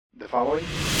The following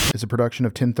is a production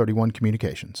of 1031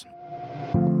 Communications.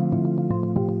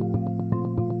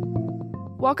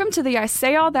 Welcome to the I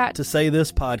Say All That to Say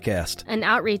This podcast, an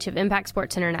outreach of Impact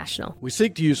Sports International. We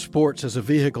seek to use sports as a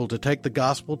vehicle to take the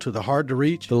gospel to the hard to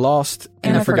reach, the lost,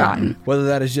 and the forgotten. Whether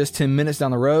that is just 10 minutes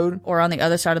down the road or on the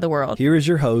other side of the world. Here is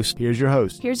your host. Here's your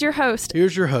host. Here's your host.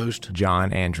 Here's your host,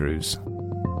 John Andrews.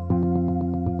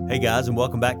 Hey guys, and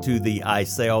welcome back to the I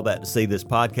Say All That to Say This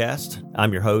podcast.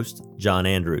 I'm your host, John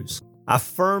Andrews. I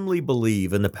firmly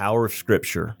believe in the power of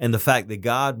Scripture and the fact that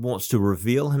God wants to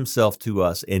reveal Himself to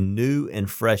us in new and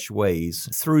fresh ways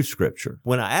through Scripture.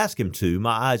 When I ask Him to,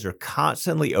 my eyes are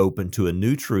constantly open to a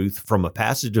new truth from a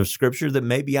passage of Scripture that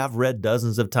maybe I've read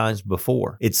dozens of times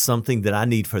before. It's something that I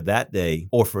need for that day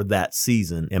or for that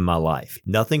season in my life.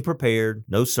 Nothing prepared,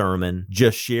 no sermon,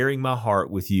 just sharing my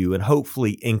heart with you and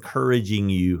hopefully encouraging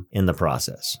you in the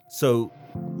process. So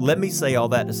let me say all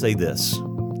that to say this,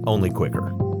 only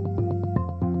quicker.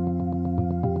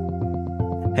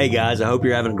 Hey guys, I hope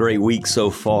you're having a great week so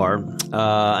far.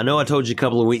 I know I told you a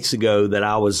couple of weeks ago that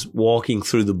I was walking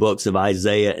through the books of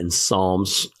Isaiah and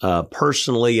Psalms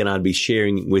personally, and I'd be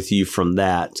sharing with you from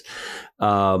that.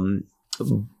 But I'm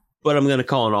going to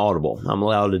call an audible. I'm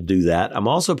allowed to do that. I'm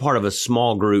also part of a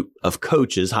small group of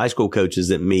coaches, high school coaches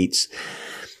that meets.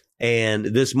 And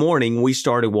this morning we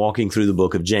started walking through the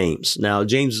book of James. Now,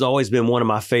 James has always been one of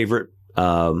my favorite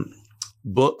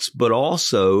books, but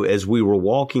also as we were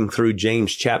walking through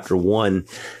James chapter 1,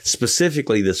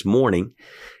 specifically this morning,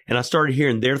 and I started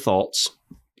hearing their thoughts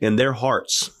and their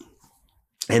hearts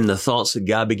and the thoughts that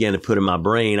God began to put in my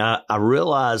brain, I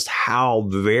realized how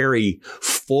very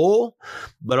full,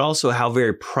 but also how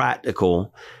very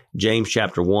practical James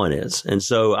chapter 1 is. And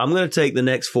so I'm going to take the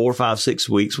next 4, 5, 6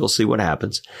 weeks. We'll see what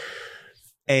happens.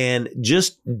 And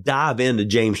just dive into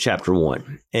James chapter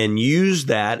 1 and use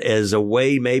that as a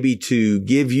way maybe to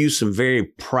give you some very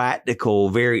practical,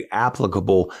 very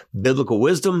applicable biblical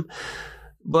wisdom,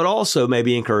 but also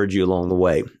maybe encourage you along the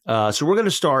way. So we're going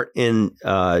to start in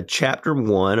chapter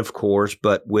 1, of course,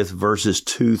 but with verses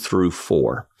 2 through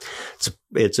 4.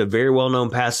 It's a very well-known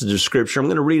passage of Scripture. I'm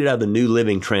going to read it out of the New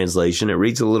Living Translation. It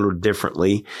reads a little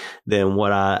differently than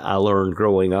what I learned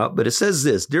growing up, but it says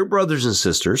this: "Dear brothers and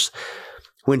sisters,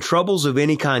 when troubles of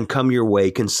any kind come your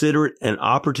way, consider it an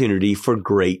opportunity for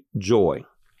great joy.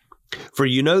 For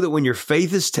you know that when your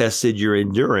faith is tested, your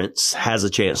endurance has a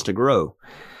chance to grow.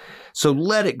 So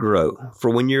let it grow.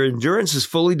 For when your endurance is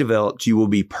fully developed, you will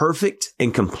be perfect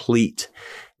and complete,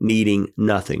 needing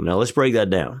nothing." Now let's break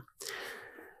that down.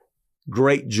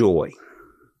 Great joy.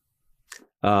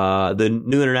 The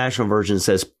New International Version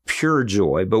says pure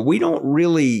joy, but we don't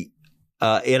really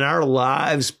in our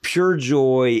lives, pure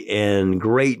joy and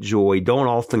great joy don't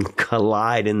often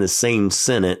collide in the same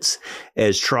sentence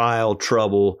as trial,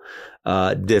 trouble,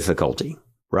 difficulty,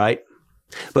 right?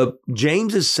 But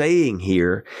James is saying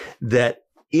here that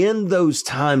in those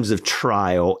times of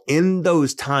trial, in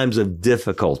those times of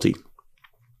difficulty,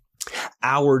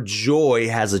 our joy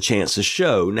has a chance to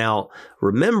show. Now,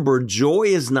 remember, joy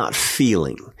is not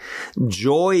feeling.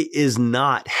 Joy is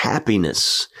not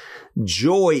happiness.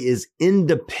 Joy is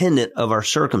independent of our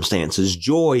circumstances.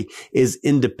 Joy is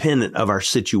independent of our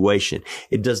situation.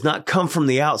 It does not come from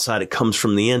the outside. It comes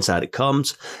from the inside.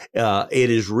 It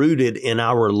is rooted in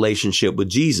our relationship with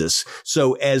Jesus.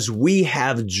 So as we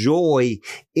have joy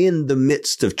in the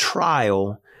midst of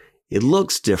trial, it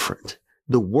looks different.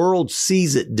 The world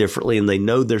sees it differently, and they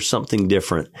know there's something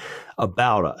different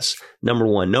about us. Number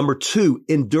one. Number two,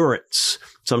 endurance.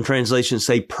 Some translations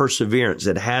say perseverance.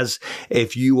 It has,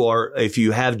 if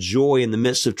you have joy in the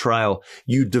midst of trial,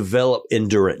 you develop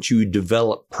endurance, you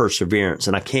develop perseverance.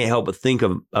 And I can't help but think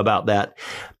about that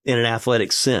in an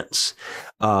athletic sense.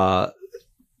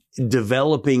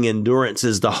 Developing endurance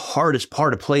is the hardest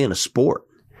part of playing a sport,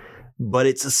 but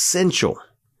it's essential.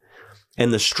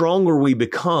 And the stronger we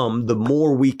become, the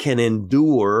more we can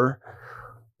endure,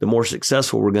 the more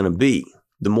successful we're going to be,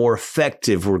 the more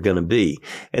effective we're going to be.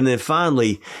 And then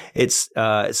finally, it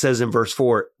says in verse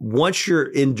 4, once your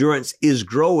endurance is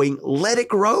growing, let it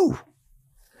grow.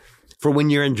 For when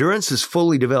your endurance is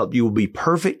fully developed, you will be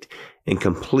perfect and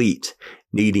complete,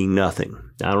 needing nothing.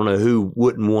 I don't know who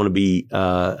wouldn't want to be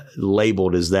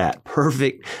labeled as that.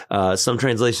 Perfect. Some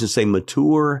translations say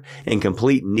mature and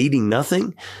complete, needing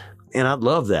nothing. And I'd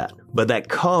love that. But that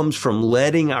comes from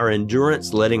letting our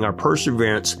endurance, letting our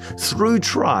perseverance through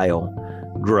trial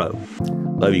grow.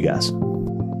 Love you guys.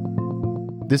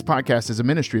 This podcast is a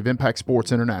ministry of Impact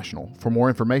Sports International. For more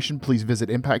information, please visit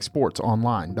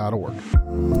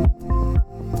impactsportsonline.org.